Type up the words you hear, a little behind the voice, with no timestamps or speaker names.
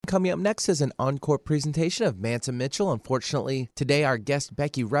coming up next is an encore presentation of Mantz and Mitchell. Unfortunately, today our guest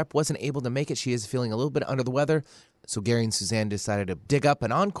Becky Repp wasn't able to make it. She is feeling a little bit under the weather. So Gary and Suzanne decided to dig up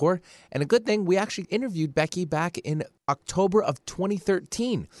an encore. And a good thing, we actually interviewed Becky back in October of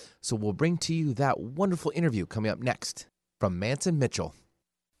 2013. So we'll bring to you that wonderful interview coming up next from Mantz and Mitchell.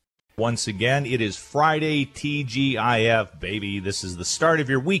 Once again, it is Friday, TGIF, baby. This is the start of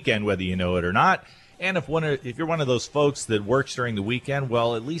your weekend, whether you know it or not. And if you're one of those folks that works during the weekend,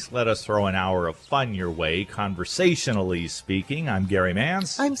 well, at least let us throw an hour of fun your way, conversationally speaking. I'm Gary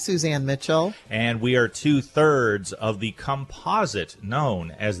Mantz. I'm Suzanne Mitchell. And we are 2/3 of the composite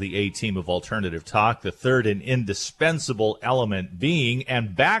known as the A-Team of Alternative Talk, the third and indispensable element being,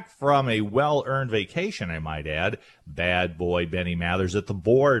 and back from a well-earned vacation, I might add, bad boy Benny Mathers at the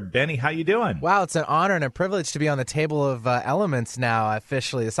board. Benny, how you doing? Wow, it's an honor and a privilege to be on the table of elements now,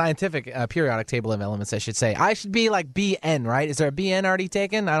 officially. The scientific periodic table of elements, I should say. I should be like BN, right? Is there a BN already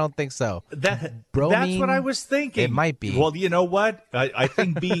taken? I don't think so. That's Bromine? what I was thinking. It might be. Well, you know what? I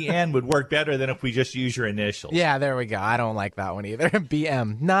think BN would work better than if we just use your initials. Yeah, there we go. I don't like that one either.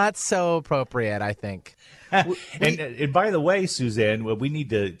 BM. Not so appropriate, I think. And by the way, Suzanne, we need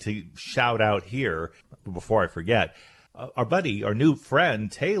to shout out here before I forget. Our new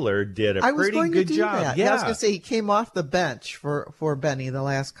friend Taylor did a pretty good job. That. Yeah, I was going to say he came off the bench for Benny the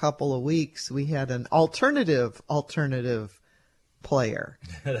last couple of weeks. We had an alternative player.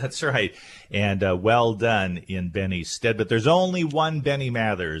 That's right, and well done in Benny's stead. But there's only one Benny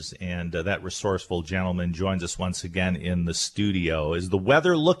Mathers, and that resourceful gentleman joins us once again in the studio. Is the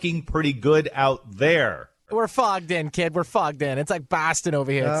weather looking pretty good out there? We're fogged in, kid. We're fogged in. It's like Boston over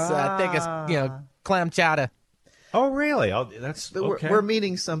here. It's thick as clam chowder. Oh, really? Oh, that's okay. We're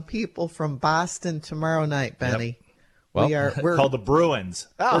meeting some people from Boston tomorrow night, Benny. Yep. We're called the Bruins.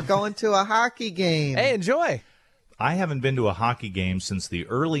 We're going to a hockey game. Hey, enjoy. I haven't been to a hockey game since the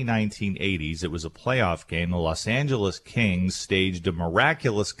early 1980s. It was a playoff game. The Los Angeles Kings staged a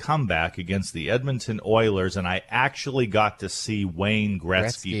miraculous comeback against the Edmonton Oilers, and I actually got to see Wayne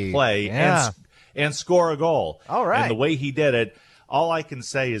Gretzky play and score a goal. All right. And the way he did it, all I can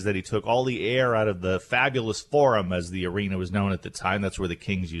say is that he took all the air out of the fabulous Forum, as the arena was known at the time. That's where the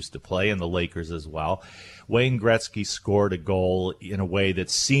Kings used to play, and the Lakers as well. Wayne Gretzky scored a goal in a way that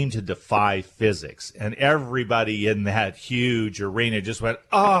seemed to defy physics. And everybody in that huge arena just went,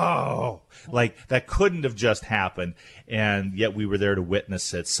 oh, like that couldn't have just happened. And yet we were there to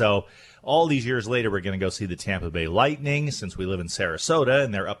witness it. So all these years later, we're going to go see the Tampa Bay Lightning. Since we live in Sarasota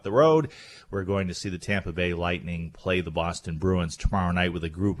and they're up the road, we're going to see the Tampa Bay Lightning play the Boston Bruins tomorrow night with a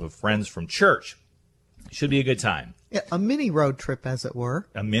group of friends from church. Should be a good time. Yeah, a mini road trip, as it were.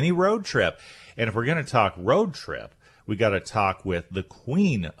 A mini road trip. And if we're going to talk road trip, we got to talk with the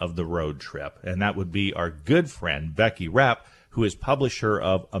queen of the road trip, and that would be our good friend, Becky Repp, who is publisher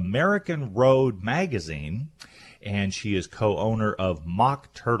of American Road Magazine, and she is co-owner of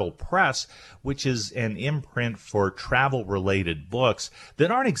Mock Turtle Press, which is an imprint for travel-related books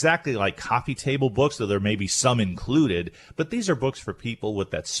that aren't exactly like coffee table books, though there may be some included, but these are books for people with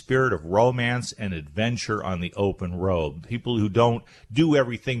that spirit of romance and adventure on the open road, people who don't do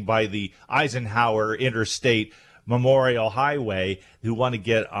everything by the Eisenhower Interstate Memorial Highway, who want to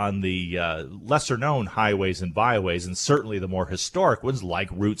get on the lesser-known highways and byways, and certainly the more historic ones like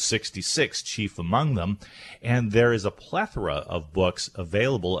Route 66, chief among them. And there is a plethora of books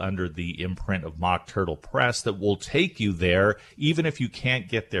available under the imprint of Mock Turtle Press that will take you there, even if you can't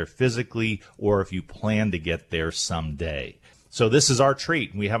get there physically or if you plan to get there someday. So this is our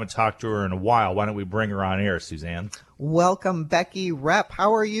treat. We haven't talked to her in a while. Why don't we bring her on air, Suzanne? Welcome, Becky Repp.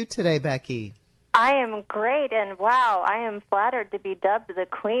 How are you today, Becky? I am great, and wow, I am flattered to be dubbed the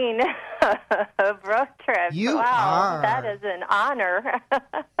queen of road trips. You wow, are. That is an honor.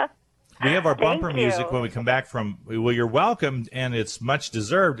 We have our bumper Thank you. music when we come back from, well, you're welcome, and it's much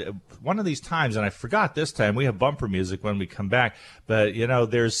deserved. One of these times, and I forgot this time, we have bumper music when we come back, but, you know,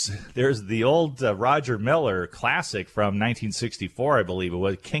 there's the old Roger Miller classic from 1964, I believe it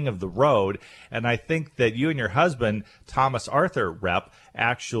was, King of the Road, and I think that you and your husband, Thomas Arthur Repp,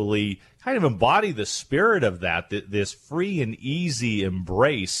 actually kind of embody the spirit of that, this free and easy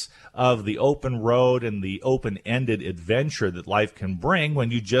embrace of the open road and the open-ended adventure that life can bring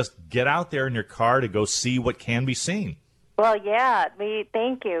when you just get out there in your car to go see what can be seen. Well, yeah,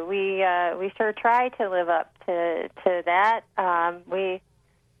 thank you. We sure try to live up to that. We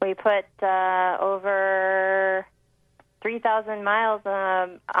put over 3,000 miles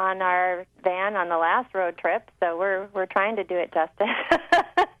on our van on the last road trip, so we're trying to do it justice.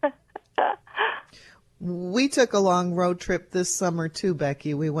 We took a long road trip this summer too,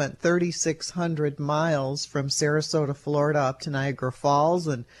 Becky. We went 3,600 miles from Sarasota, Florida up to Niagara Falls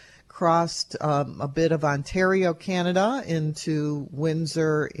and crossed a bit of Ontario, Canada into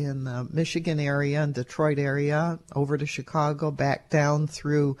Windsor in the Michigan area and Detroit area, over to Chicago, back down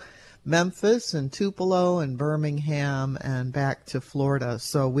through Memphis and Tupelo and Birmingham and back to Florida.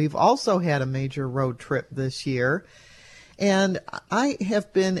 So we've also had a major road trip this year. And I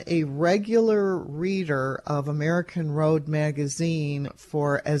have been a regular reader of American Road magazine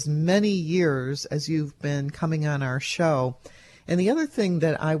for as many years as you've been coming on our show. And the other thing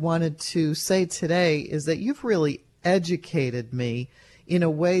that I wanted to say today is that you've really educated me in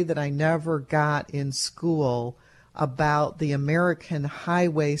a way that I never got in school about the American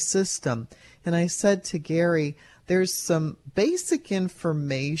highway system. And I said to Gary, there's some basic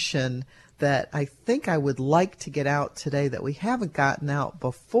information that I think I would like to get out today that we haven't gotten out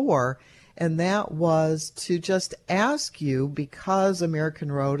before, and that was to just ask you, because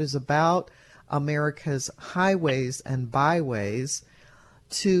American Road is about America's highways and byways,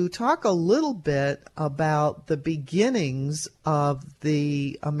 to talk a little bit about the beginnings of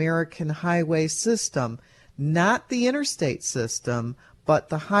the American highway system, not the interstate system, but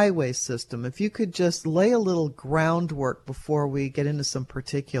the highway system. If you could just lay a little groundwork before we get into some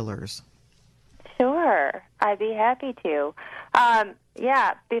particulars. Sure, I'd be happy to.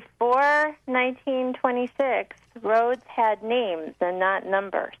 Before 1926, roads had names and not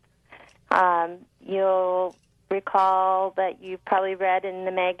numbers. You'll recall that you've probably read in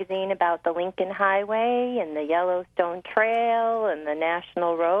the magazine about the Lincoln Highway and the Yellowstone Trail and the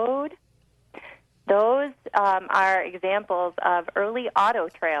National Road. Those are examples of early auto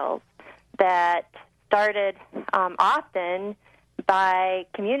trails that started often by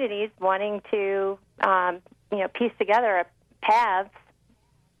communities wanting to, piece together paths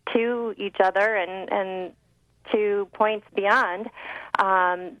to each other and to points beyond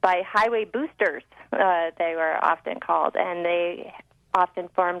by highway boosters, they were often called, and they often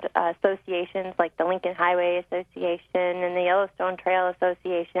formed associations like the Lincoln Highway Association and the Yellowstone Trail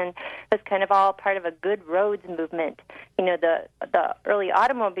Association. It was kind of all part of a good roads movement. The early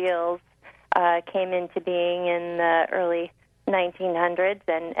automobiles came into being in the early 1900s,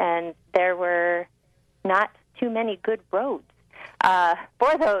 and there were not too many good roads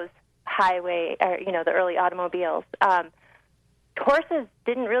for those highway, the early automobiles. Horses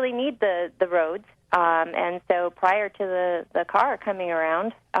didn't really need the roads, and so prior to the car coming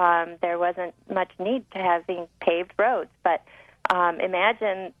around, there wasn't much need to having paved roads. But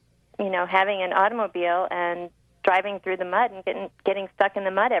imagine, having an automobile and driving through the mud and getting stuck in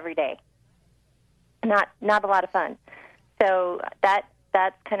the mud every day. Not a lot of fun. So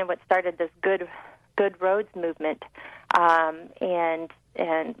that's kind of what started this good roads movement. And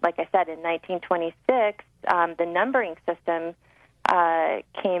like I said, in 1926, the numbering system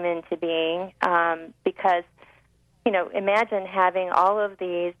came into being because, imagine having all of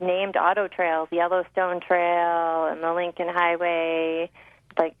these named auto trails, Yellowstone Trail and the Lincoln Highway,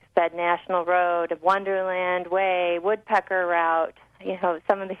 like I said, National Road, Wonderland Way, Woodpecker Route.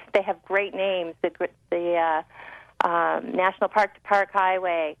 Some of these, they have great names. The National Park to Park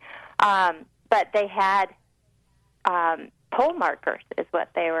Highway, but they had pole markers, is what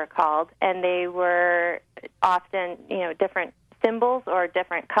they were called, and they were often, different symbols or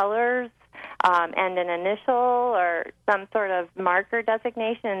different colors, and an initial or some sort of marker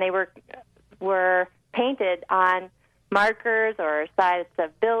designation. And they were painted on markers or sides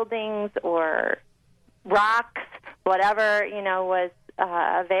of buildings or rocks, whatever was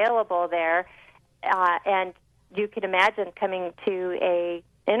available there, and you could imagine coming to a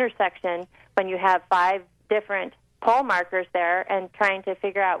intersection when you have 5 different pole markers there and trying to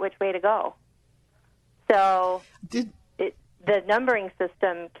figure out which way to go. So the numbering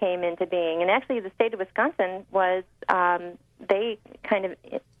system came into being. And actually the state of Wisconsin was, they kind of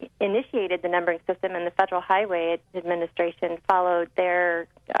initiated the numbering system, and the Federal Highway Administration followed their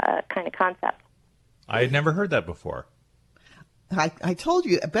kind of concept. I had never heard that before. I told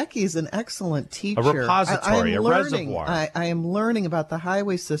you, Becky is an excellent teacher. A repository, a reservoir. I am learning about the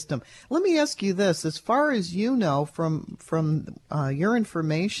highway system. Let me ask you this. As far as you know from your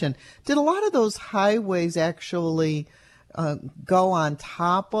information, did a lot of those highways actually go on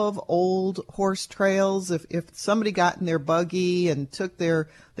top of old horse trails? If somebody got in their buggy and took their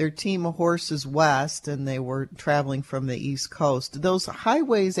team of horses west and they were traveling from the East Coast, did those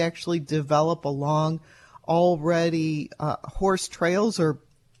highways actually develop along already horse trails, or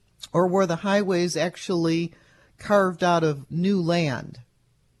were the highways actually carved out of new land?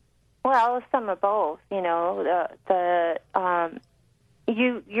 Well, some of both. You're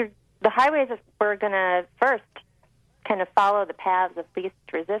the highways were going to first kind of follow the paths of least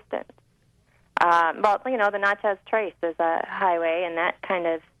resistance. The Natchez Trace is a highway, and that kind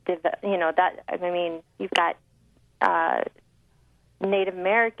of, you've got Native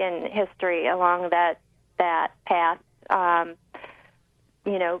American history along that path.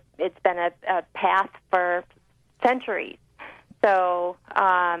 It's been a path for centuries. So,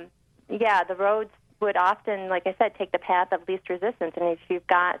 the roads would often, like I said, take the path of least resistance. And if you've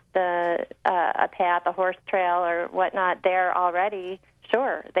got a path, a horse trail or whatnot there already,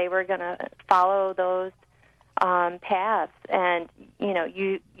 sure, they were going to follow those paths. And, you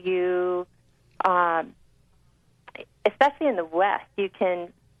especially in the West, you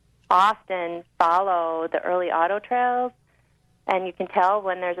can often follow the early auto trails, and you can tell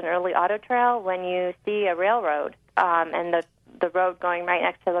when there's an early auto trail when you see a railroad. And the road going right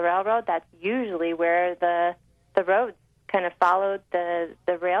next to the railroad, that's usually where the roads kind of followed the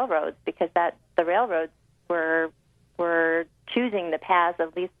railroads, because the railroads were choosing the paths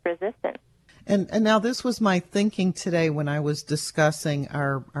of least resistance. And now this was my thinking today when I was discussing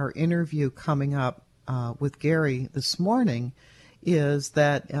our interview coming up with Gary this morning, is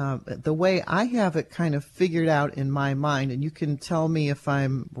that the way I have it kind of figured out in my mind, and you can tell me if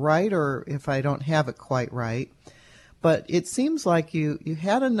I'm right or if I don't have it quite right, but it seems like you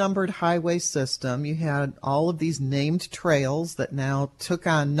had a numbered highway system. You had all of these named trails that now took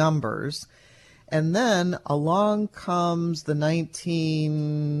on numbers. And then along comes the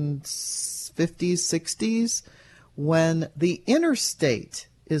 1950s, 60s, when the interstate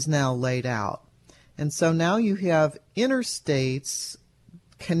is now laid out. And so now you have interstates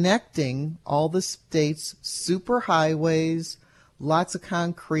connecting all the states, superhighways, lots of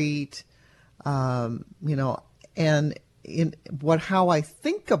concrete, and how I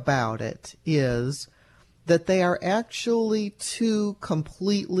think about it is that they are actually two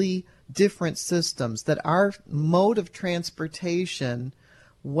completely different systems, that our mode of transportation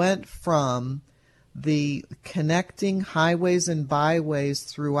went from the connecting highways and byways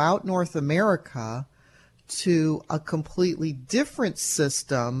throughout North America to a completely different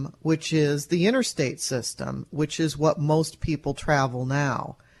system, which is the interstate system, which is what most people travel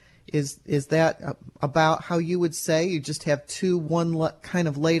now. Is that about how you would say? You just have two, one kind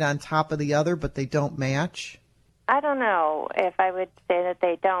of laid on top of the other, but they don't match? I don't know if I would say that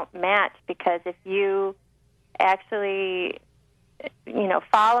they don't match, because if you actually,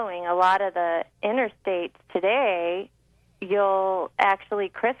 following a lot of the interstates today, you'll actually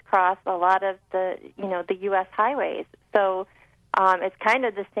crisscross a lot of the U.S. highways. So it's kind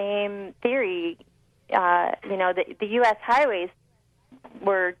of the same theory. The U.S. highways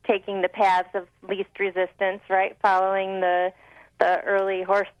were taking the paths of least resistance, right, following the early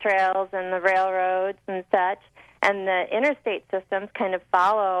horse trails and the railroads and such. And the interstate systems kind of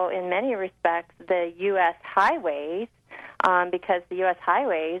follow, in many respects, the U.S. highways, because the U.S.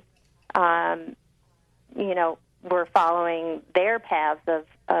 highways, were following their paths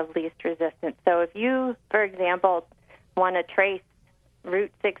of least resistance. So if you, for example, want to trace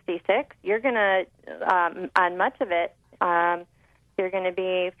Route 66, you're going to, on much of it, you're going to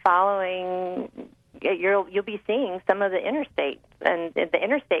be following, you'll be seeing some of the interstates. And the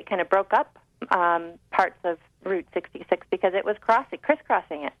interstate kind of broke up parts of Route 66 because it was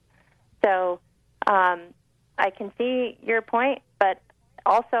crisscrossing it. So I can see your point, but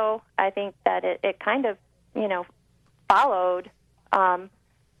also I think that it kind of, followed,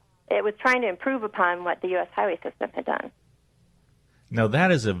 it was trying to improve upon what the U.S. highway system had done. Now,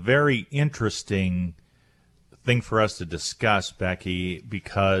 that is a very interesting thing for us to discuss, Becky,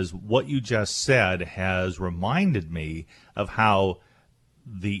 because what you just said has reminded me of how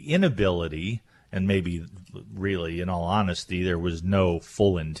the inability, and maybe really, in all honesty, there was no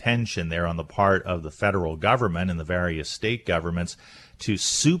full intention there on the part of the federal government and the various state governments to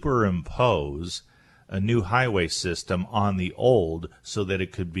superimpose a new highway system on the old so that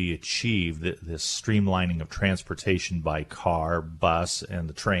it could be achieved, this streamlining of transportation by car, bus, and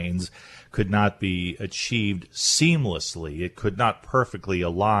the trains could not be achieved seamlessly. It could not perfectly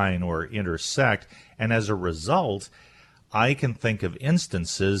align or intersect, and as a result, I can think of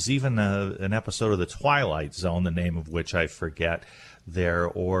instances, even an episode of The Twilight Zone, the name of which I forget there,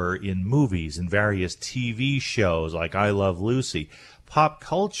 or in movies and various TV shows like I Love Lucy. Pop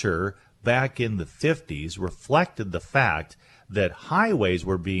culture back in the 50s reflected the fact that highways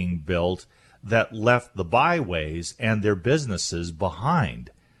were being built that left the byways and their businesses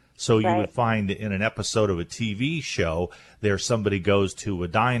behind. So you Right. would find in an episode of a TV show, somebody goes to a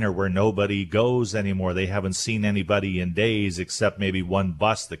diner where nobody goes anymore. They haven't seen anybody in days except maybe one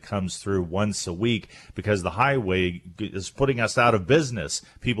bus that comes through once a week because the highway is putting us out of business.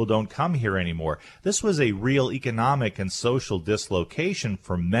 People don't come here anymore. This was a real economic and social dislocation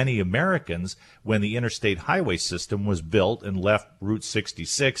for many Americans when the interstate highway system was built and left Route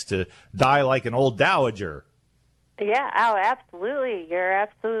 66 to die like an old dowager. Yeah, oh, absolutely. You're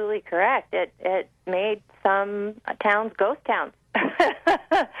absolutely correct. It made some towns ghost towns.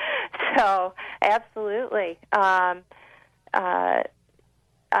 So, absolutely.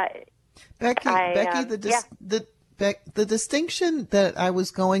 Becky, the distinction that I was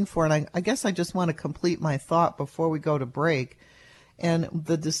going for, and I guess I just want to complete my thought before we go to break, and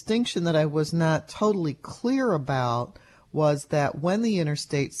the distinction that I was not totally clear about was that when the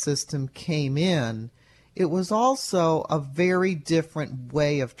interstate system came in, it was also a very different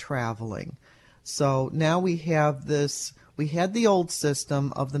way of traveling. So now we have we had the old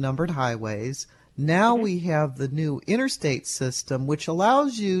system of the numbered highways. Now we have the new interstate system, which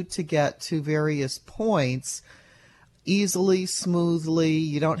allows you to get to various points easily, smoothly.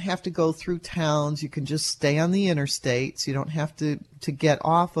 You don't have to go through towns. You can just stay on the interstates. You don't have to get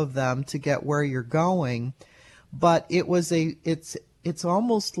off of them to get where you're going. But it's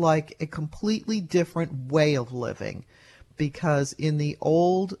almost like a completely different way of living, because in the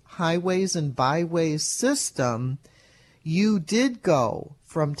old highways and byways system, you did go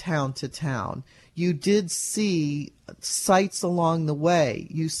from town to town. You did see sights along the way.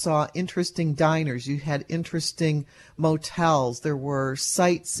 You saw interesting diners. You had interesting motels. There were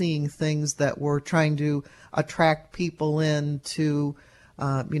sightseeing things that were trying to attract people into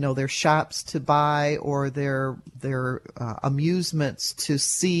their shops to buy or their amusements to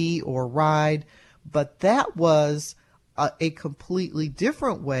see or ride. But that was a completely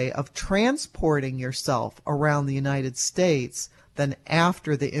different way of transporting yourself around the United States than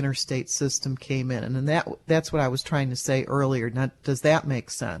after the interstate system came in. And that's what I was trying to say earlier. Now, does that make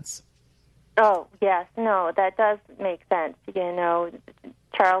sense? Oh, yes. No, that does make sense.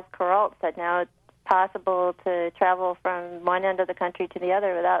 Charles Kuralt said now it's possible to travel from one end of the country to the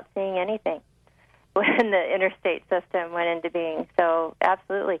other without seeing anything when the interstate system went into being. So,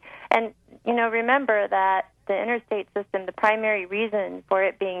 absolutely. And, remember that the interstate system, the primary reason for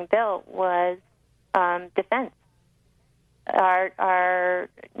it being built was defense. Our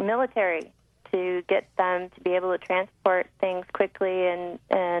military, to get them to be able to transport things quickly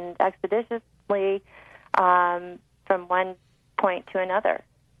and expeditiously from one point to another.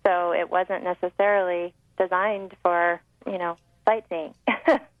 So it wasn't necessarily designed for, sightseeing.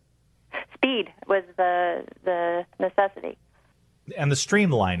 Speed was the necessity. And the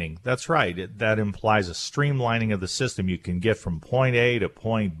streamlining, that's right. That implies a streamlining of the system. You can get from point A to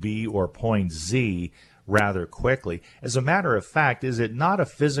point B or point Z rather quickly. As a matter of fact, is it not a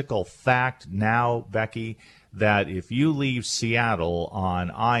physical fact now, Becky, that if you leave Seattle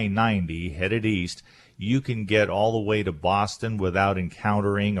on I-90 headed east, you can get all the way to Boston without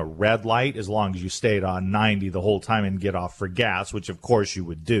encountering a red light as long as you stayed on 90 the whole time and get off for gas, which of course you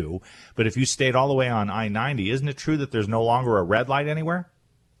would do. But if you stayed all the way on I-90, isn't it true that there's no longer a red light anywhere?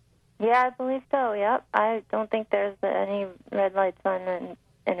 Yeah, I believe so, yep. I don't think there's any red lights on the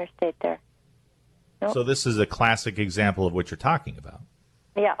interstate there. Nope. So this is a classic example of what you're talking about.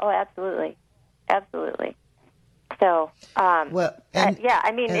 Yeah, oh, absolutely. Absolutely. So,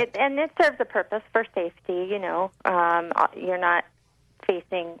 it serves a purpose for safety, you're not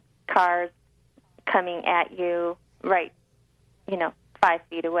facing cars coming at you right, 5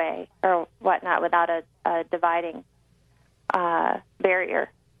 feet away or whatnot without a dividing barrier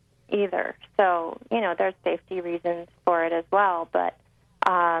either. So, there's safety reasons for it as well, but,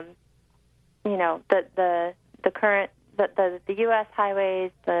 the current, the U.S.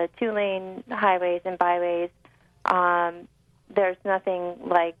 highways, the 2-lane highways and byways, there's nothing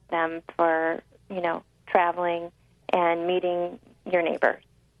like them for, traveling and meeting your neighbors,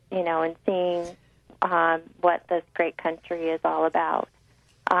 and seeing what this great country is all about.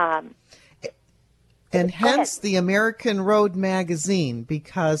 And hence the American Road magazine,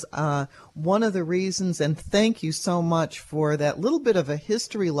 because one of the reasons, and thank you so much for that little bit of a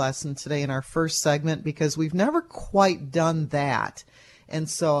history lesson today in our first segment, because we've never quite done that. And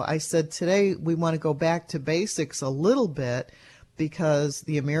so I said today we want to go back to basics a little bit, because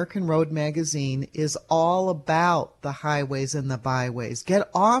the American Road magazine is all about the highways and the byways. Get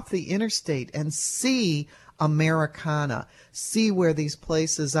off the interstate and see Americana. See where these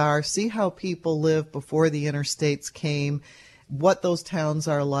places are. See how people lived before the interstates came, what those towns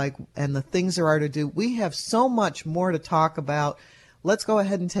are like, and the things there are to do. We have so much more to talk about. Let's go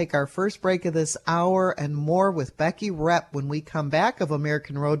ahead and take our first break of this hour and more with Becky Repp. When we come back of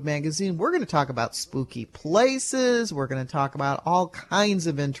American Road Magazine, we're going to talk about spooky places. We're going to talk about all kinds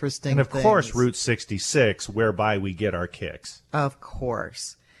of interesting things. And of course, Route 66, whereby we get our kicks. Of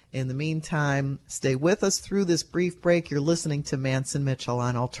course. In the meantime, stay with us through this brief break. You're listening to Mantz and Mitchell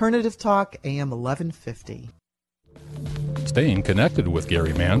on Alternative Talk, AM 1150. Staying connected with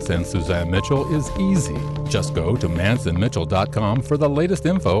Gary Mantz and Suzanne Mitchell is easy. Just go to mantzandmitchell.com for the latest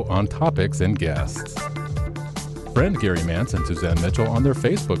info on topics and guests. Friend Gary Mantz and Suzanne Mitchell on their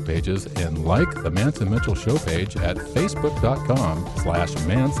Facebook pages and like the Mantz and Mitchell show page at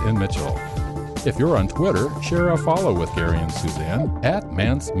facebook.com/MantzandMitchell. If you're on Twitter, share a follow with Gary and Suzanne at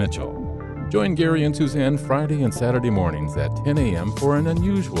Mantz Mitchell. Join Gary and Suzanne Friday and Saturday mornings at 10 a.m. for an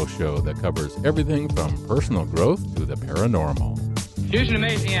unusual show that covers everything from personal growth to the paranormal. Here's an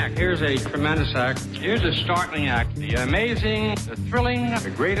amazing act. Here's a tremendous act. Here's a startling act. The amazing, the thrilling, the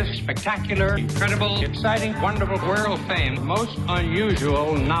greatest, spectacular, incredible, exciting, wonderful, world-famed, most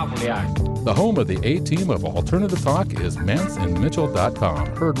unusual novelty act. The home of the A-Team of Alternative Talk is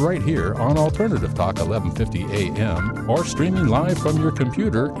mantzandmitchell.com. Heard right here on Alternative Talk 1150 AM or streaming live from your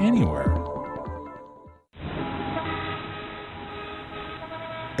computer anywhere.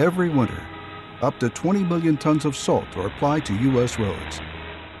 Every winter, up to 20 million tons of salt are applied to U.S. roads.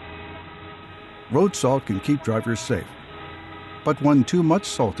 Road salt can keep drivers safe. But when too much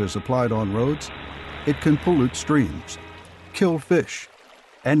salt is applied on roads, it can pollute streams, kill fish,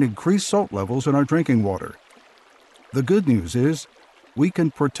 and increase salt levels in our drinking water. The good news is we can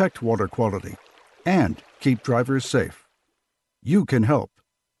protect water quality and keep drivers safe. You can help.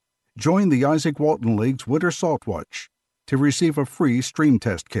 Join the Isaac Walton League's Winter Salt Watch to receive a free stream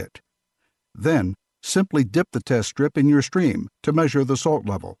test kit. Then, simply dip the test strip in your stream to measure the salt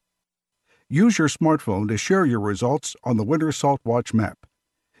level. Use your smartphone to share your results on the Winter Salt Watch map.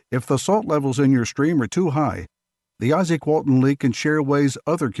 If the salt levels in your stream are too high, the Isaac Walton League can share ways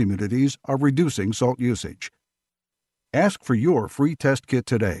other communities are reducing salt usage. Ask for your free test kit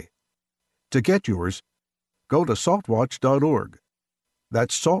today. To get yours, go to saltwatch.org.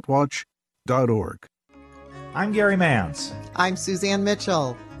 That's saltwatch.org. I'm Gary Mantz. I'm Suzanne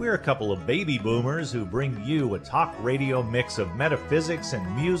Mitchell. We're a couple of baby boomers who bring you a talk radio mix of metaphysics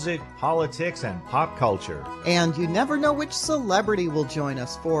and music, politics, and pop culture. And you never know which celebrity will join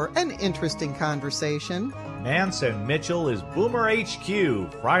us for an interesting conversation. Mantz and Mitchell is Boomer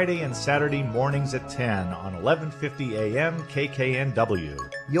HQ, Friday and Saturday mornings at 10 on 1150 AM KKNW.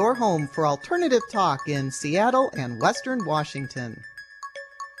 Your home for alternative talk in Seattle and Western Washington.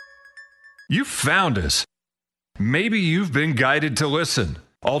 You found us. Maybe you've been guided to listen.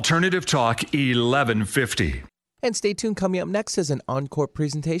 Alternative Talk 1150. And stay tuned. Coming up next is an encore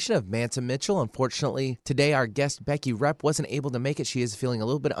presentation of Mantz and Mitchell. Unfortunately, today our guest Becky Repp wasn't able to make it. She is feeling a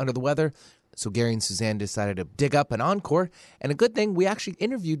little bit under the weather. So Gary and Suzanne decided to dig up an encore. And a good thing, we actually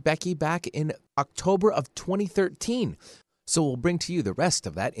interviewed Becky back in October of 2013. So we'll bring to you the rest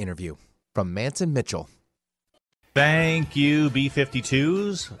of that interview from Mantz and Mitchell. Thank you,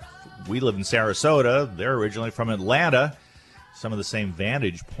 B-52s. We live in Sarasota. They're originally from Atlanta. Some of the same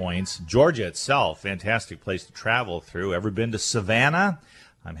vantage points. Georgia itself, fantastic place to travel through. Ever been to Savannah?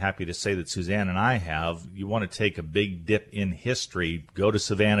 I'm happy to say that Suzanne and I have. You want to take a big dip in history, go to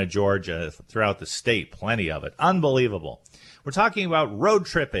Savannah, Georgia, throughout the state. Plenty of it. Unbelievable. We're talking about road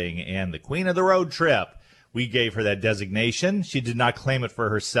tripping and the queen of the road trip. We gave her that designation. She did not claim it for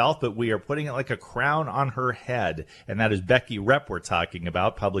herself, but we are putting it like a crown on her head. And that is Becky Repp we're talking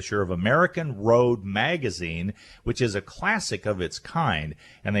about, publisher of American Road Magazine, which is a classic of its kind.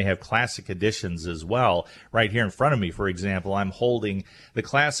 And they have classic editions as well. Right here in front of me, for example, I'm holding the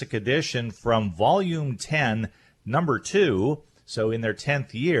classic edition from Volume 10, Number 2. So in their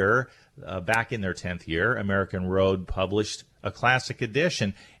 10th year, back in their 10th year, American Road published a classic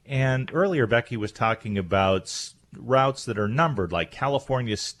edition. And earlier, Becky was talking about routes that are numbered, like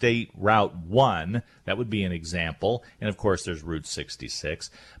California State Route 1. That would be an example. And, of course, there's Route 66.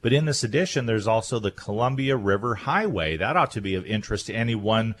 But in this edition, there's also the Columbia River Highway. That ought to be of interest to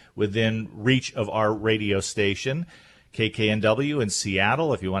anyone within reach of our radio station. KKNW in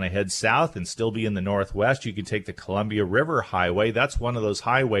Seattle. If you want to head south and still be in the Northwest, you can take the Columbia River Highway. That's one of those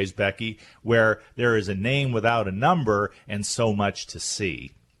highways, Becky, where there is a name without a number and so much to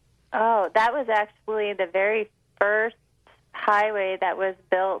see. Oh, that was actually the very first highway that was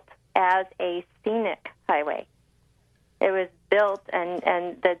built as a scenic highway. It was built, and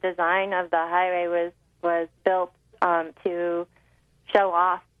the design of the highway was built to show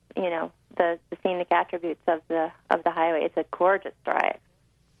off, the scenic attributes of the highway. It's a gorgeous drive.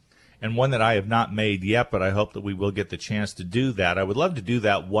 and one that I have not made yet, but I hope that we will get the chance to do that. I would love to do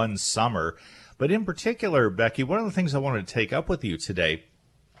that one summer. But in particular, Becky, one of the things I wanted to take up with you today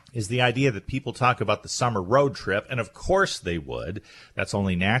is the idea that people talk about the summer road trip, and of course they would. That's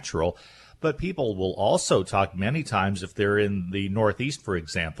only natural. But people will also talk many times, if they're in the Northeast, for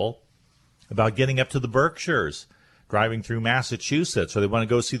example, about getting up to the Berkshires, driving through Massachusetts, or they want to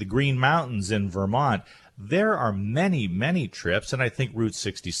go see the Green Mountains in Vermont. There are many, many trips, and I think Route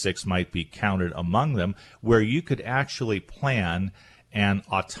 66 might be counted among them, where you could actually plan an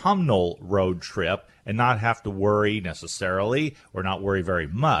autumnal road trip and not have to worry necessarily, or not worry very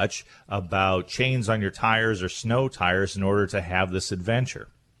much, about chains on your tires or snow tires in order to have this adventure.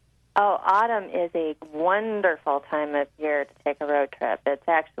 Oh, autumn is a wonderful time of year to take a road trip. It's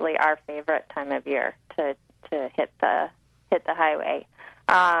actually our favorite time of year to hit the highway.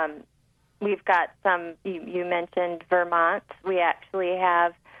 We've got some. You mentioned Vermont. We actually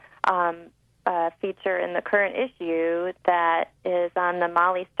have a feature in the current issue that is on the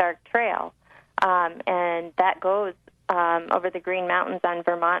Molly Stark Trail, and that goes over the Green Mountains on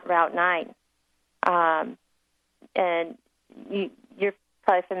Vermont Route 9. And you're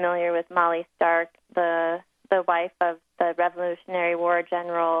probably familiar with Molly Stark, the wife of the Revolutionary War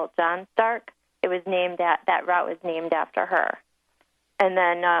General John Stark. That route was named after her. And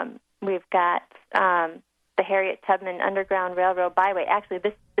then we've got the Harriet Tubman Underground Railroad Byway. Actually,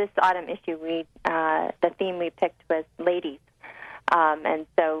 this autumn issue, the theme we picked was ladies, and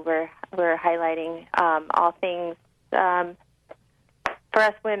so we're highlighting all things for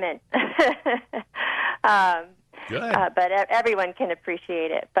us women. Good. But everyone can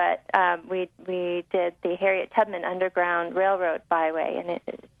appreciate it. But we did the Harriet Tubman Underground Railroad Byway, and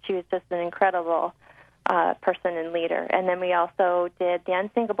she was just an incredible person and leader. And then we also did the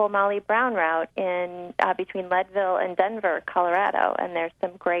Unsinkable Molly Brown route in between Leadville and Denver, Colorado. And there's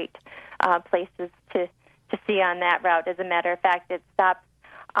some great places to see on that route. As a matter of fact, it stops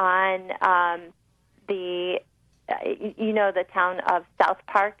on the town of South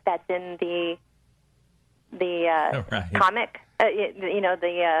Park that's in the right. comic, Yes.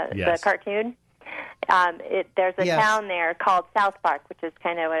 the cartoon. There's a Yes. town there called South Park, which is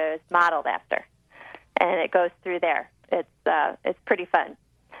kind of what it was modeled after, and it goes through there. It's pretty fun.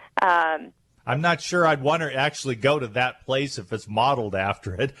 I'm not sure I'd want to actually go to that place if it's modeled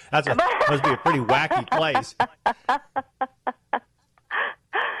after it. Must be a pretty wacky place.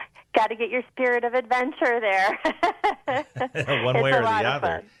 Got to get your spirit of adventure there. One way or the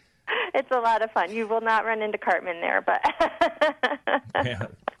other. It's a lot of fun. You will not run into Cartman there, but Yeah,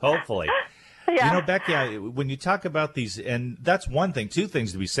 hopefully. yeah. Becky, when you talk about these, and that's one thing, two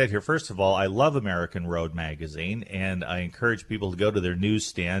things to be said here. First of all, I love American Road Magazine, and I encourage people to go to their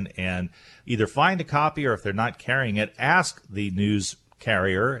newsstand and either find a copy, or if they're not carrying it, ask the news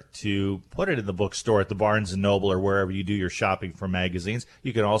carrier to put it in the bookstore at the Barnes & Noble or wherever you do your shopping for magazines.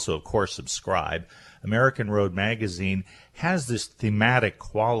 You can also, of course, subscribe. American Road Magazine has this thematic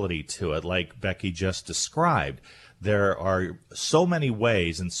quality to it, like Becky just described. There are so many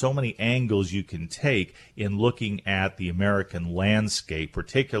ways and so many angles you can take in looking at the American landscape,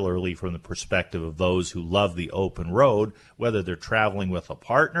 particularly from the perspective of those who love the open road, whether they're traveling with a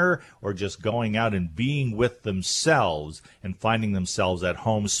partner or just going out and being with themselves and finding themselves at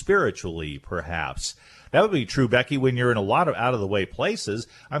home spiritually, perhaps. That would be true, Becky, when you're in a lot of out-of-the-way places.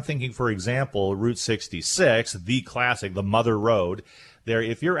 I'm thinking, for example, Route 66, the classic, the Mother Road. There,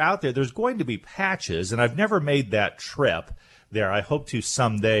 if you're out there, there's going to be patches, and I've never made that trip there. I hope to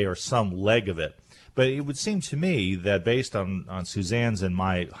someday, or some leg of it. But it would seem to me that based on Suzanne's and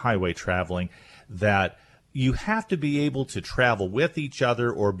my highway traveling, that you have to be able to travel with each other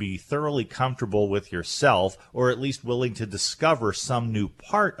or be thoroughly comfortable with yourself, or at least willing to discover some new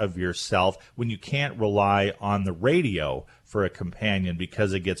part of yourself when you can't rely on the radio for a companion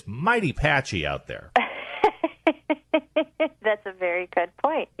because it gets mighty patchy out there. That's a very good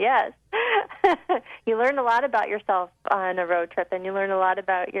point, yes. You learn a lot about yourself on a road trip, and you learn a lot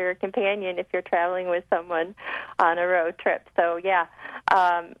about your companion if you're traveling with someone on a road trip. So, yeah,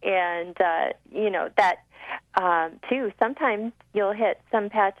 too, sometimes you'll hit some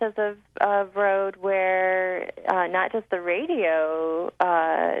patches of road where not just the radio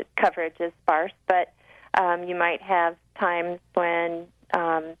coverage is sparse, but you might have times when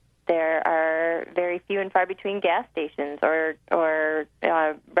there are very few and far between gas stations or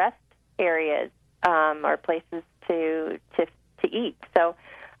rest areas or places to eat. So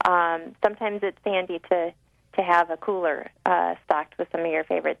sometimes it's handy to have a cooler stocked with some of your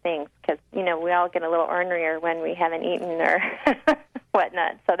favorite things because, we all get a little ornerier when we haven't eaten or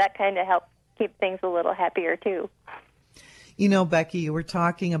whatnot. So that kind of helps keep things a little happier, too. You know, Becky, you were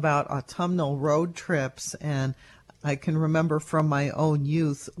talking about autumnal road trips, and I can remember from my own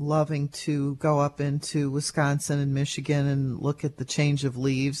youth loving to go up into Wisconsin and Michigan and look at the change of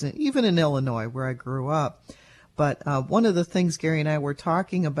leaves, and even in Illinois where I grew up. But one of the things Gary and I were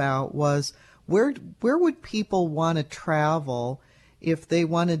talking about was where would people want to travel if they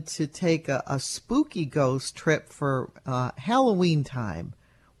wanted to take a spooky ghost trip for Halloween time?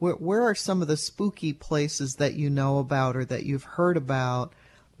 Where are some of the spooky places that you know about or that you've heard about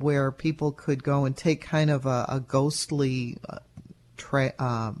where people could go and take kind of a ghostly trip?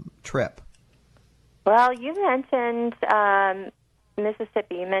 Well, you mentioned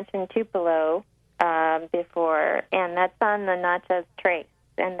Mississippi. You mentioned Tupelo before, and that's on the Natchez Trace,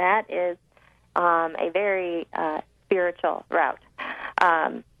 and that is a very spiritual route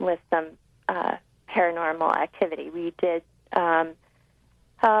with some paranormal activity. We did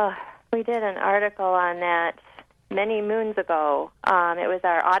an article on that many moons ago. It was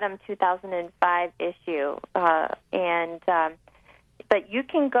our autumn 2005 issue, but you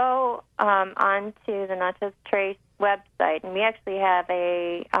can go onto the Natchez Trace website, and we actually have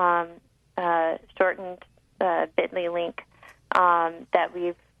a shortened bit.ly link that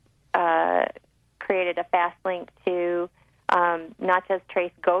we've created a fast link to Natchez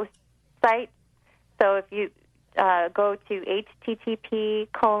Trace ghost site. So if you go to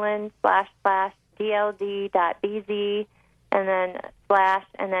http://dld.bz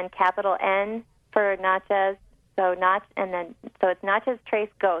and then capital N for Natchez. So it's Natchez Trace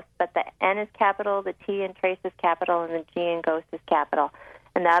Ghost, but the N is capital, the T in Trace is capital, and the G in Ghost is capital.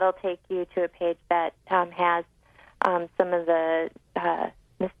 And that'll take you to a page that has some of the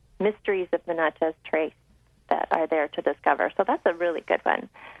mysteries of the Natchez Trace that are there to discover. So that's a really good one.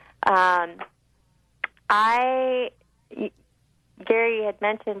 Gary had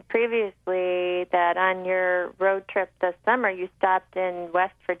mentioned previously that on your road trip this summer you stopped in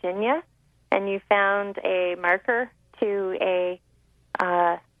West Virginia and you found a marker to a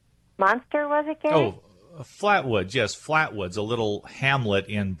monster, was it, Gary? Oh, Flatwoods, yes, Flatwoods, a little hamlet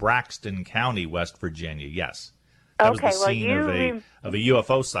in Braxton County, West Virginia, yes. That was the scene of a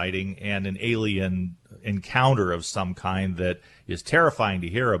UFO sighting and an alien encounter of some kind that is terrifying to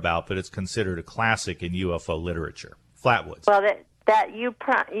hear about, but it's considered a classic in UFO literature. Flatwoods. Well, that you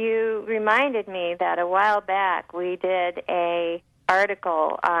reminded me that a while back we did a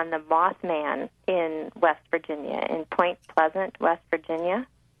article on the Mothman in West Virginia, in Point Pleasant, West Virginia.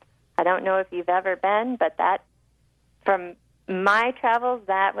 I don't know if you've ever been, but that, from my travels,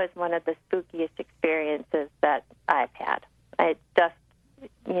 that was one of the spookiest experiences that I've had. It just,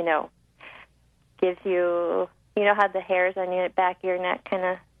 gives you, how the hairs on your back of your neck kind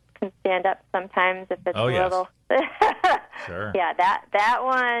of can stand up sometimes if it's a little. Sure. Yeah, that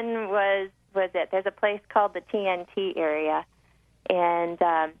one was it. There's a place called the TNT area, and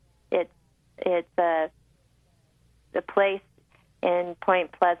it's a place in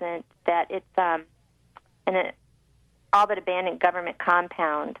Point Pleasant that it's an all but abandoned government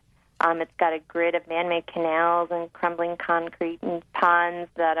compound. It's got a grid of man-made canals and crumbling concrete and ponds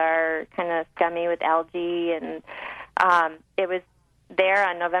that are kind of scummy with algae. And it was there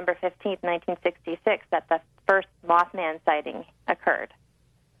on November 15th, 1966, that the first Mothman sighting occurred.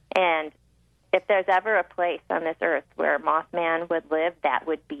 And if there's ever a place on this earth where Mothman would live, that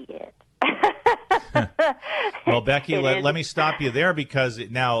would be it. Well, Becky, let me stop you there, because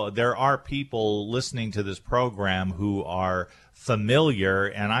now there are people listening to this program who are familiar,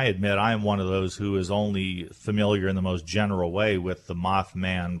 and I admit I am one of those who is only familiar in the most general way with the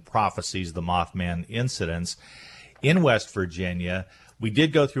Mothman prophecies, the Mothman incidents in West Virginia. We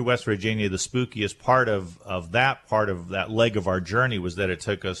did go through West Virginia. The spookiest part of that leg of our journey was that it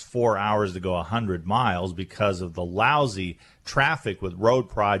took us 4 hours to go 100 miles because of the lousy traffic with road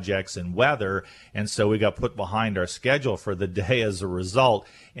projects and weather, and so we got put behind our schedule for the day as a result.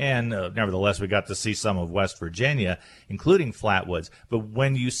 And nevertheless, we got to see some of West Virginia, including Flatwoods. But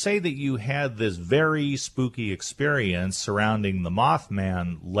when you say that you had this very spooky experience surrounding the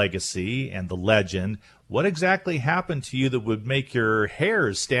Mothman legacy and the legend, what exactly happened to you that would make your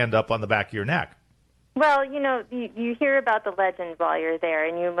hairs stand up on the back of your neck? Well, you hear about the legend while you're there,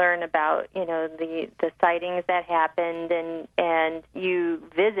 and you learn about, the sightings that happened, and you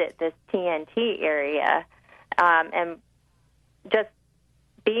visit this TNT area, and just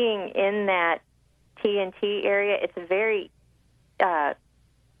being in that TNT area, it's a very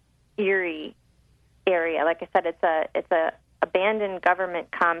eerie area. Like I said, it's a abandoned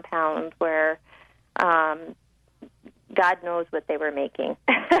government compound where God knows what they were making.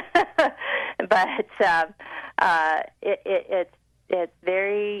 But it's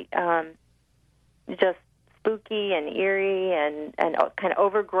very just spooky and eerie and kind of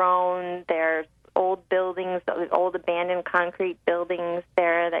overgrown. There's old buildings, old abandoned concrete buildings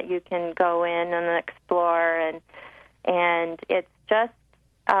there that you can go in and explore, and it's just,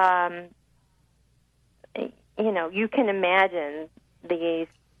 you can imagine these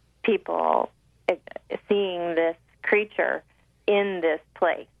people seeing this creature in this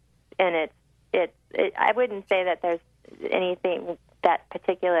place, and I wouldn't say that there's anything that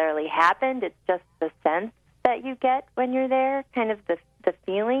particularly happened. It's just the sense that you get when you're there, kind of the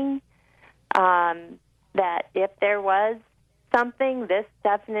feeling that if there was something, this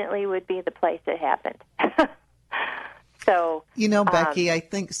definitely would be the place it happened. So, Becky, I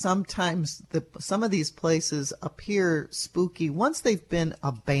think sometimes some of these places appear spooky once they've been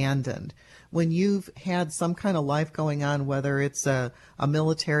abandoned. When you've had some kind of life going on, whether it's a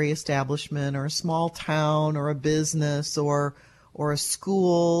military establishment or a small town or a business or a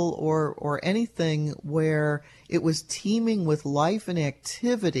school or anything where it was teeming with life and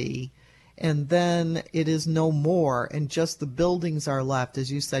activity, and then it is no more, and just the buildings are left,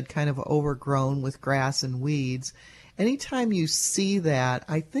 as you said, kind of overgrown with grass and weeds. Anytime you see that,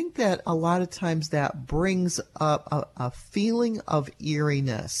 I think that a lot of times that brings up a feeling of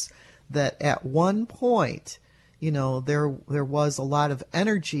eeriness, that at one point, there was a lot of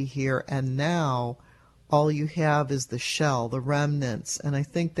energy here, and now all you have is the shell, the remnants. And I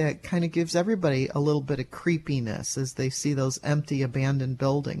think that kind of gives everybody a little bit of creepiness as they see those empty, abandoned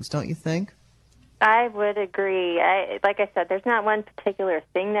buildings, don't you think? I would agree. Like I said, there's not one particular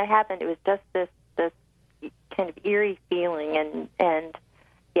thing that happened. It was just this kind of eerie feeling, and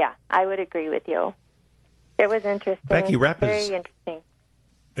yeah, I would agree with you. It was interesting. Becky Repp very interesting.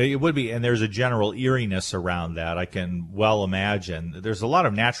 It would be, and there's a general eeriness around that. I can well imagine. There's a lot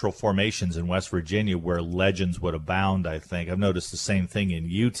of natural formations in West Virginia where legends would abound, I think. I've noticed the same thing in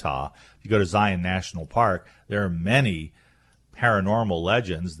Utah. If you go to Zion National Park, there are many paranormal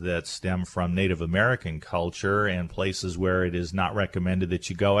legends that stem from Native American culture and places where it is not recommended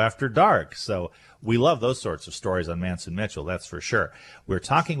that you go after dark. So we love those sorts of stories on Mantz and Mitchell, that's for sure. We're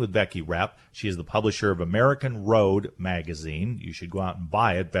talking with Becky Repp. She is the publisher of American Road magazine. You should go out and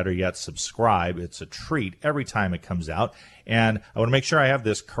buy it. Better yet, subscribe. It's a treat every time it comes out. And I want to make sure I have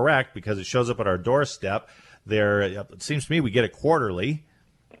this correct because it shows up at our doorstep. There, it seems to me we get it quarterly.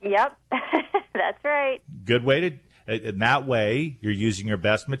 Yep, that's right. Good way to... In that way, you're using your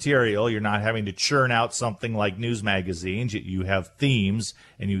best material. You're not having to churn out something like news magazines. You have themes,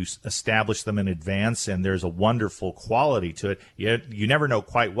 and you establish them in advance, and there's a wonderful quality to it. You never know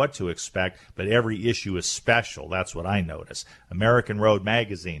quite what to expect, but every issue is special. That's what I notice. American Road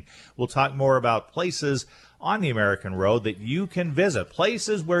magazine. We'll talk more about places on the American Road that you can visit,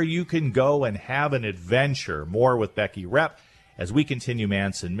 places where you can go and have an adventure. More with Becky Repp. As we continue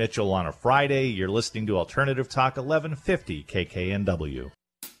Mantz and Mitchell on a Friday, you're listening to Alternative Talk 1150 KKNW.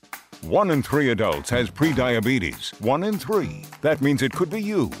 1 in 3 adults has prediabetes. 1 in 3. That means it could be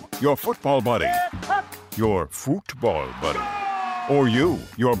you, your football buddy, your football buddy, or you,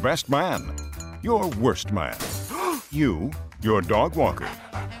 your best man, your worst man, you, your dog walker,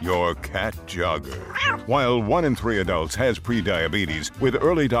 your cat jogger. While 1 in 3 adults has prediabetes, with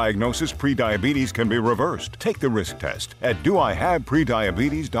early diagnosis, prediabetes can be reversed. Take the risk test at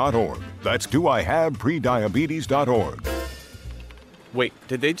doihaveprediabetes.org. That's doihaveprediabetes.org. Wait,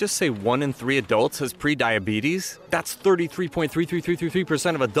 did they just say 1 in 3 adults has prediabetes? That's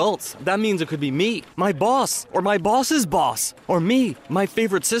 33.33333% of adults. That means it could be me, my boss, or my boss's boss, or me, my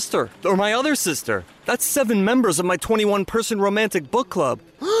favorite sister, or my other sister. That's 7 members of my 21-person romantic book club.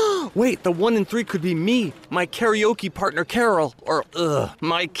 Wait, the 1 in 3 could be me, my karaoke partner Carol, or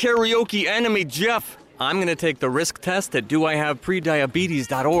my karaoke enemy Jeff. I'm going to take the risk test at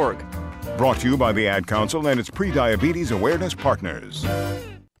doihaveprediabetes.org. Brought to you by the Ad Council and its Prediabetes Awareness Partners.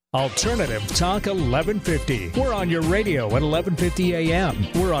 Alternative Talk 1150. We're on your radio at 1150 a.m.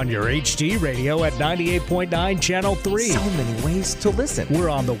 We're on your HD radio at 98.9 Channel 3. So many ways to listen. We're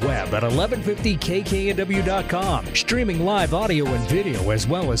on the web at 1150kknw.com. Streaming live audio and video as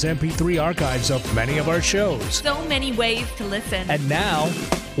well as MP3 archives of many of our shows. So many ways to listen. And now,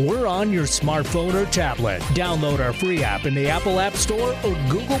 we're on your smartphone or tablet. Download our free app in the Apple App Store or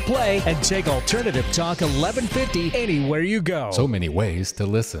Google Play and take Alternative Talk 1150 anywhere you go. So many ways to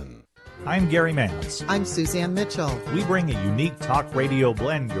listen. I'm Gary Mantz. I'm Suzanne Mitchell. We bring a unique talk radio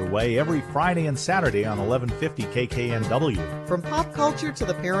blend your way every Friday and Saturday on 1150 KKNW. From pop culture to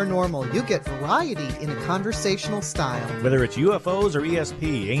the paranormal, you get variety in a conversational style. Whether it's UFOs or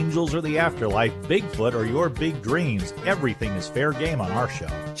ESP, angels or the afterlife, Bigfoot or your big dreams, everything is fair game on our show.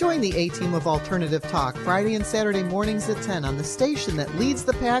 Join the A-Team of Alternative Talk Friday and Saturday mornings at 10 on the station that leads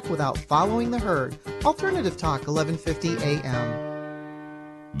the pack without following the herd. Alternative Talk, 1150 AM.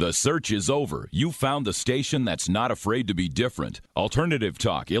 The search is over. You found the station that's not afraid to be different. Alternative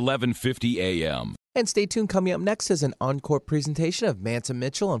Talk, 1150 AM. And stay tuned. Coming up next is an encore presentation of Mantz and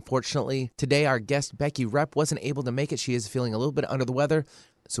Mitchell. Unfortunately, today our guest Becky Repp wasn't able to make it. She is feeling a little bit under the weather.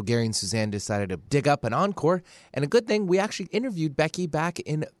 So Gary and Suzanne decided to dig up an encore. And a good thing, we actually interviewed Becky back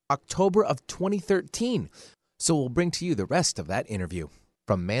in October of 2013. So we'll bring to you the rest of that interview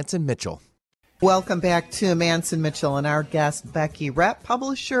from Mantz and Mitchell. Welcome back to Mantz and Mitchell and our guest, Becky Repp,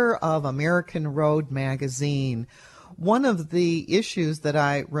 publisher of American Road magazine. One of the issues that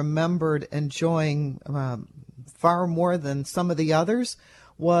I remembered enjoying far more than some of the others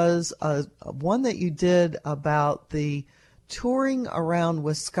was one that you did about the touring around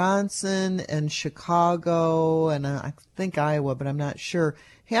Wisconsin and Chicago and I think Iowa, but I'm not sure,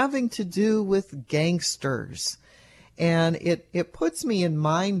 having to do with gangsters. And it puts me in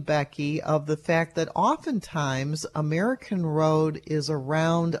mind, Becky, of the fact that oftentimes American Road is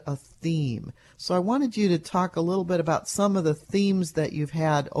around a theme. So I wanted you to talk a little bit about some of the themes that you've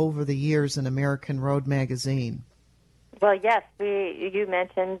had over the years in American Road magazine. Well, yes, you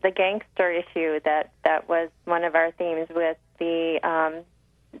mentioned the gangster issue. That was one of our themes with the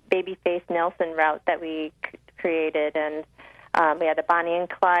Babyface Nelson route that we created. And we had a Bonnie and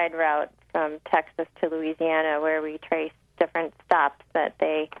Clyde route from Texas to Louisiana, where we traced different stops that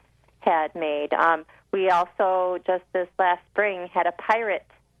they had made. We also, just this last spring, had a pirate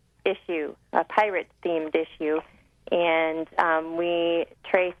issue, a pirate-themed issue, and we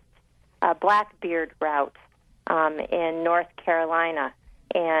traced a Blackbeard route in North Carolina.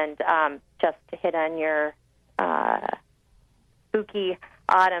 And just to hit on your spooky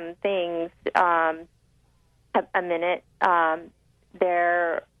autumn things a minute,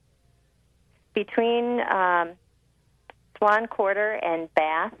 there between Swan Quarter and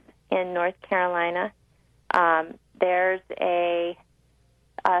Bath in North Carolina, there's a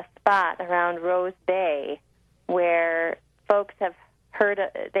spot around Rose Bay where folks have heard,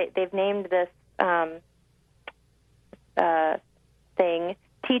 they've named this thing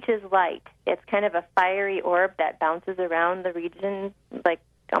Teach's Light. It's kind of a fiery orb that bounces around the region, like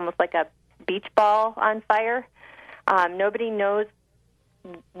almost like a beach ball on fire. Nobody knows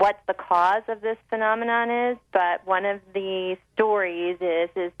what the cause of this phenomenon is, but one of the stories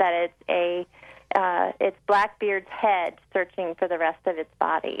is that it's Blackbeard's head searching for the rest of its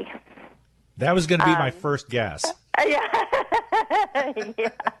body. That was going to be my first guess. Yeah.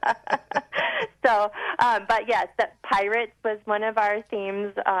 Yeah. So, but yes, that pirates was one of our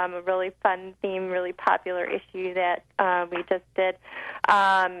themes, a really fun theme, really popular issue that we just did.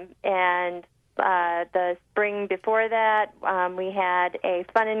 And the spring before that, we had a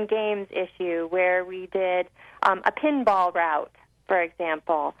fun and games issue where we did a pinball route, for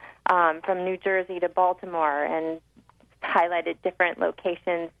example, from New Jersey to Baltimore, and highlighted different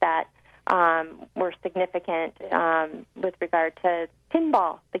locations that were significant with regard to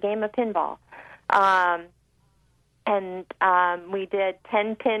pinball, the game of pinball. And we did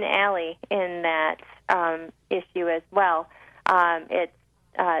 10-Pin Alley in that issue as well. It's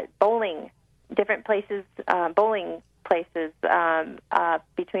bowling, different places, bowling places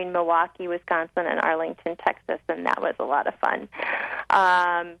between Milwaukee, Wisconsin, and Arlington, Texas, and that was a lot of fun.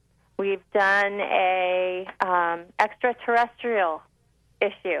 We've done a extraterrestrial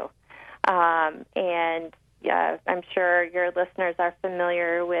issue, and I'm sure your listeners are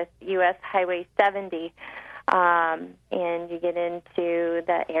familiar with U.S. Highway 70, and you get into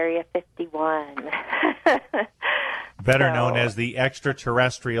the Area 51. Better known as the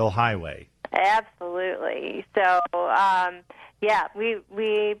extraterrestrial highway. Absolutely. So, yeah,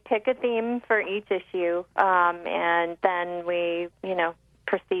 we pick a theme for each issue, and then we,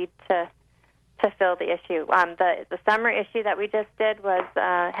 proceed to fill the issue. The summer issue that we just did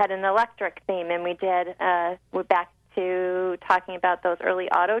had an electric theme, and we're back to talking about those early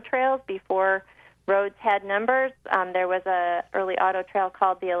auto trails before roads had numbers. There was a early auto trail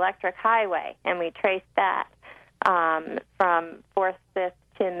called the Electric Highway, and we traced that from 4th, 5th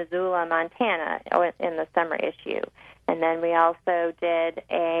to Missoula, Montana in the summer issue. And then we also did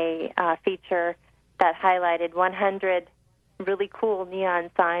a feature that highlighted 100 really cool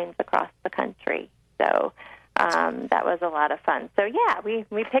neon signs across the country. So that was a lot of fun. So yeah,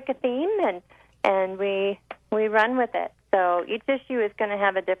 we pick a theme and we run with it. So each issue is going to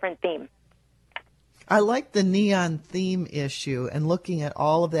have a different theme. I like the neon theme issue and looking at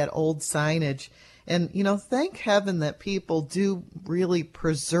all of that old signage. And, thank heaven that people do really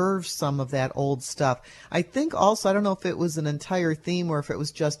preserve some of that old stuff. I think also, I don't know if it was an entire theme or if it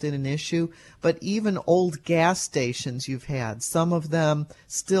was just in an issue, but even old gas stations you've had, some of them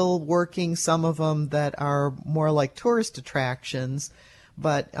still working, some of them that are more like tourist attractions.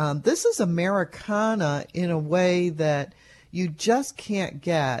 But this is Americana in a way that you just can't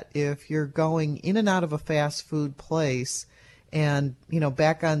get if you're going in and out of a fast food place and,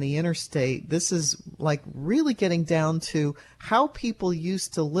 back on the interstate. This is like really getting down to how people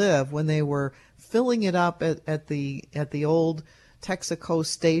used to live when they were filling it up at the old Texaco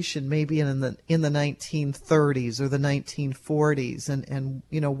station, maybe in the 1930s or the 1940s,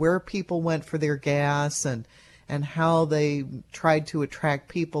 and where people went for their gas and how they tried to attract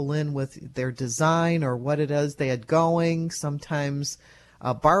people in with their design or what it is they had going. Sometimes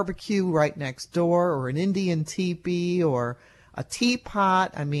a barbecue right next door, or an Indian teepee, or a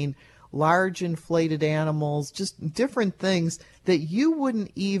teapot. I mean, large inflated animals, just different things that you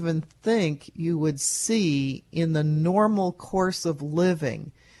wouldn't even think you would see in the normal course of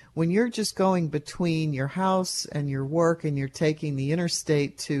living. When you're just going between your house and your work and you're taking the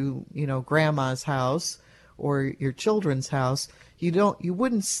interstate to, grandma's house or your children's house, you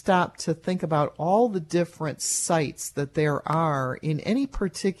wouldn't stop to think about all the different sites that there are in any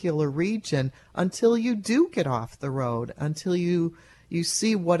particular region until you do get off the road, until you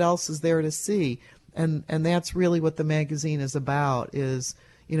see what else is there to see. And that's really what the magazine is about, is,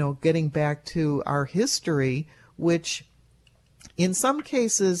 getting back to our history, which in some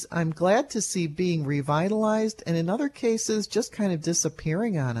cases I'm glad to see being revitalized, and in other cases just kind of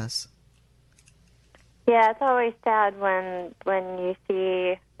disappearing on us. Yeah, it's always sad when you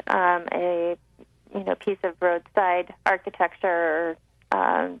see a piece of roadside architecture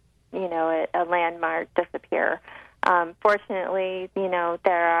or a landmark disappear. Fortunately,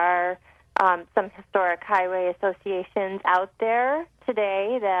 there are some historic highway associations out there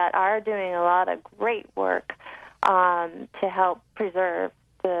today that are doing a lot of great work to help preserve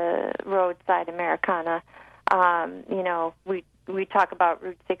the roadside Americana. We talk about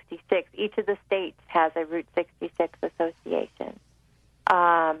Route 66. Each of the states has a Route 66 association,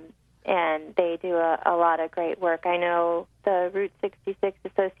 and they do a lot of great work. I know the Route 66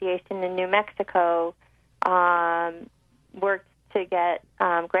 Association in New Mexico worked to get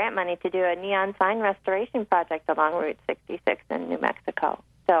grant money to do a neon sign restoration project along Route 66 in New Mexico.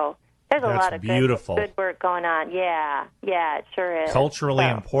 So there's a lot of good work going on. Yeah, it sure is. Culturally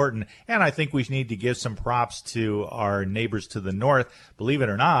important. And I think we need to give some props to our neighbors to the north. Believe it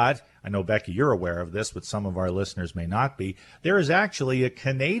or not, I know, Becky, you're aware of this, but some of our listeners may not be. There is actually a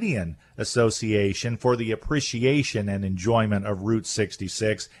Canadian association for the appreciation and enjoyment of Route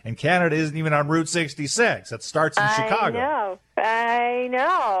 66, and Canada isn't even on Route 66. It starts in Chicago. I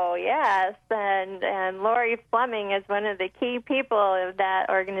know, yes. And Lori Fleming is one of the key people of that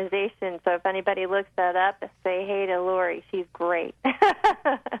organization. So if anybody looks that up, say hey to Lori. She's great.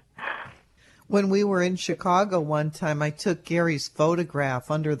 When we were in Chicago one time, I took Gary's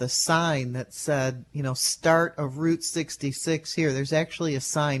photograph under the sign that said, start of Route 66 here. There's actually a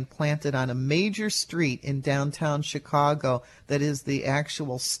sign planted on a major street in downtown Chicago that is the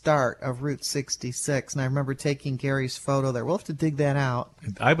actual start of Route 66. And I remember taking Gary's photo there. We'll have to dig that out.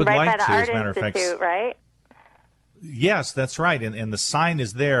 I would like to, as a matter of fact. Right? Yes, that's right. And the sign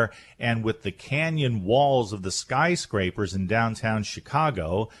is there, and with the canyon walls of the skyscrapers in downtown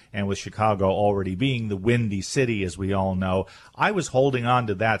Chicago, and with Chicago already being the windy city, as we all know, I was holding on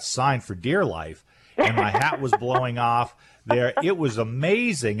to that sign for dear life, and my hat was blowing off there. It was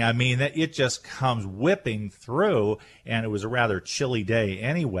amazing. I mean, it just comes whipping through, and it was a rather chilly day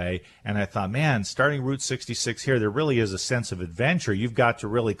anyway, and I thought, man, starting Route 66 here, there really is a sense of adventure. You've got to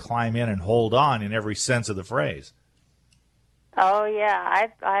really climb in and hold on in every sense of the phrase. Oh yeah,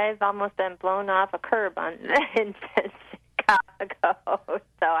 I've almost been blown off a curb in Chicago,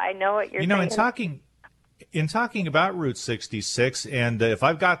 so I know what you're saying. In talking about Route 66, and if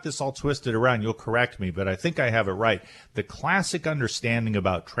I've got this all twisted around, you'll correct me, but I think I have it right. The classic understanding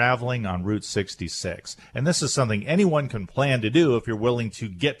about traveling on Route 66, and this is something anyone can plan to do if you're willing to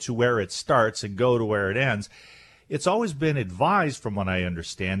get to where it starts and go to where it ends. It's always been advised, from what I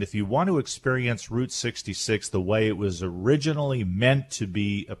understand, if you want to experience Route 66 the way it was originally meant to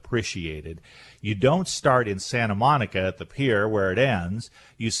be appreciated, you don't start in Santa Monica at the pier where it ends.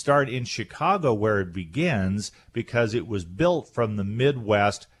 You start in Chicago where it begins, because it was built from the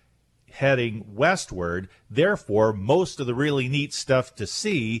Midwest heading westward. Therefore, most of the really neat stuff to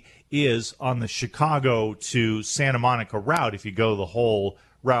see is on the Chicago to Santa Monica route if you go the whole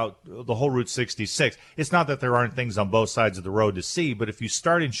Route 66. It's not that there aren't things on both sides of the road to see, but if you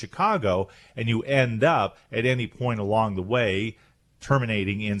start in Chicago and you end up at any point along the way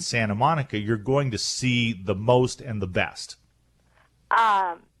terminating in Santa Monica, you're going to see the most and the best.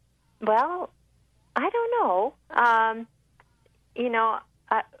 Well, I don't know.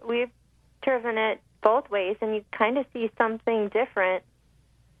 We've driven it both ways, and you kind of see something different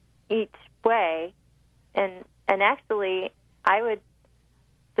each way. And actually, I would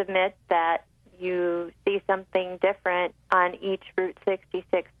submit that you see something different on each Route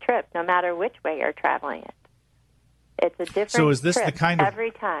 66 trip, no matter which way you're traveling it. It's a different so is this trip the kind of,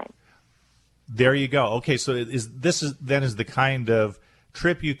 every time. There you go. Okay, so is the kind of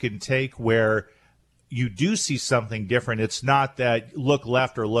trip you can take where you do see something different. It's not that look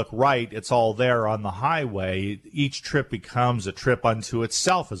left or look right. It's all there on the highway. Each trip becomes a trip unto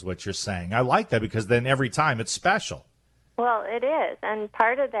itself is what you're saying. I like that because then every time it's special. Well, it is. And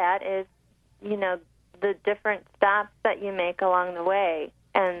part of that is, the different stops that you make along the way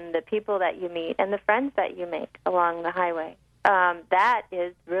and the people that you meet and the friends that you make along the highway. That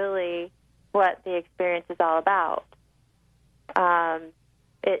is really what the experience is all about.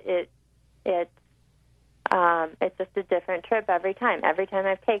 It's just a different trip every time I've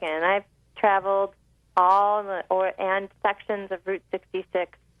taken it. And I've traveled and sections of Route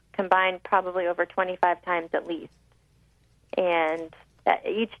 66 combined probably over 25 times at least. And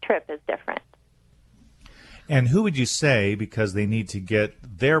each trip is different. And who would you say, because they need to get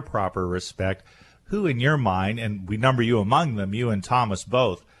their proper respect, who in your mind, and we number you among them, you and Thomas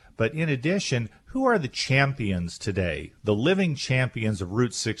both, but in addition, who are the champions today, the living champions of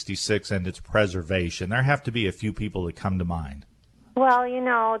Route 66 and its preservation? There have to be a few people that come to mind. Well,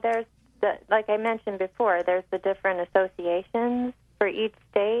 there's, like I mentioned before, there's the different associations for each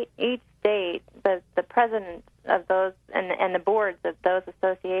state. Each state, the presidents of those and the boards of those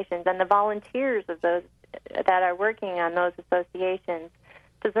associations and the volunteers of those that are working on those associations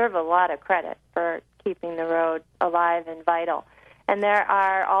deserve a lot of credit for keeping the road alive and vital. And there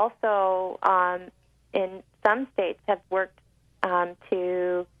are also, in some states, have worked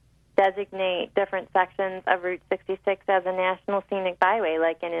to designate different sections of Route 66 as a national scenic byway,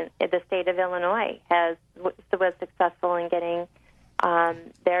 like in the state of Illinois was successful in getting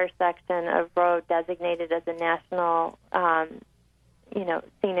their section of road designated as a national,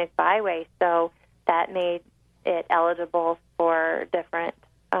 scenic byway. So that made it eligible for different,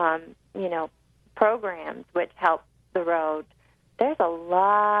 programs which help the road. There's a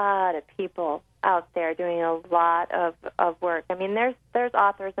lot of people out there doing a lot of work. I mean, there's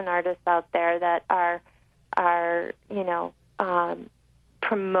authors and artists out there that are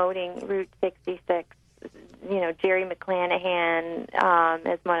promoting Route 66. Jerry McClanahan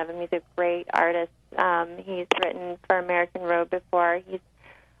is one of them. He's a great artist. He's written for American Road before. He's,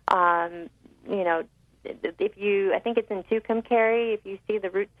 I think it's in Tucumcari, if you see the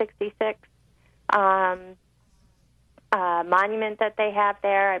Route 66 monument that they have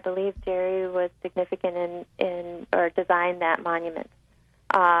there, I believe Jerry was significant in or designed that monument.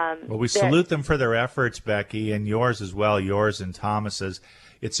 Well, we salute them for their efforts, Becky, and yours as well, yours and Thomas's.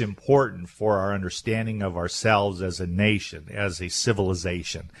 It's important for our understanding of ourselves as a nation, as a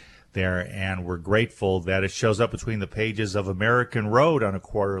civilization there, and we're grateful that it shows up between the pages of American Road on a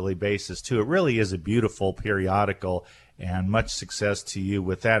quarterly basis, too. It really is a beautiful periodical, and much success to you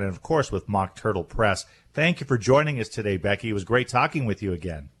with that, and, of course, with Mock Turtle Press. Thank you for joining us today, Becky. It was great talking with you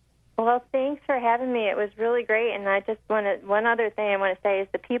again. Well, thanks for having me. It was really great, and one other thing I want to say is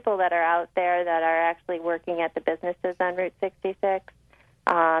the people that are out there that are actually working at the businesses on Route 66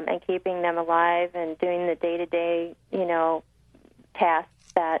 and keeping them alive and doing the day-to-day,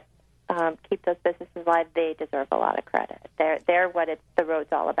 tasks that keep those businesses alive, they deserve a lot of credit. They're what the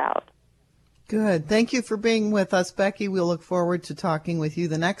road's all about. Good. Thank you for being with us, Becky. We'll look forward to talking with you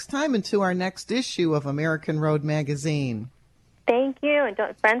the next time and to our next issue of American Road Magazine. Thank you. And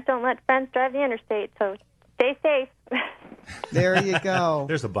friends don't let friends drive the interstate, so stay safe. There you go.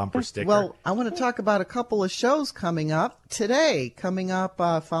 There's a bumper sticker. Well, I want to talk about a couple of shows coming up today. Coming up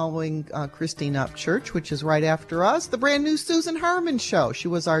following Christine Upchurch, which is right after us, the brand new Susan Harmon show. She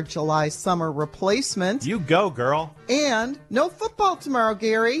was our July summer replacement. You go, girl. And no football tomorrow,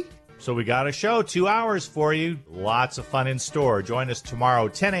 Gary. So we got a show, 2 hours for you. Lots of fun in store. Join us tomorrow,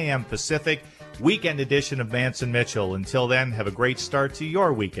 10 a.m. Pacific, weekend edition of Mantz and Mitchell. Until then, have a great start to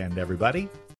your weekend, everybody.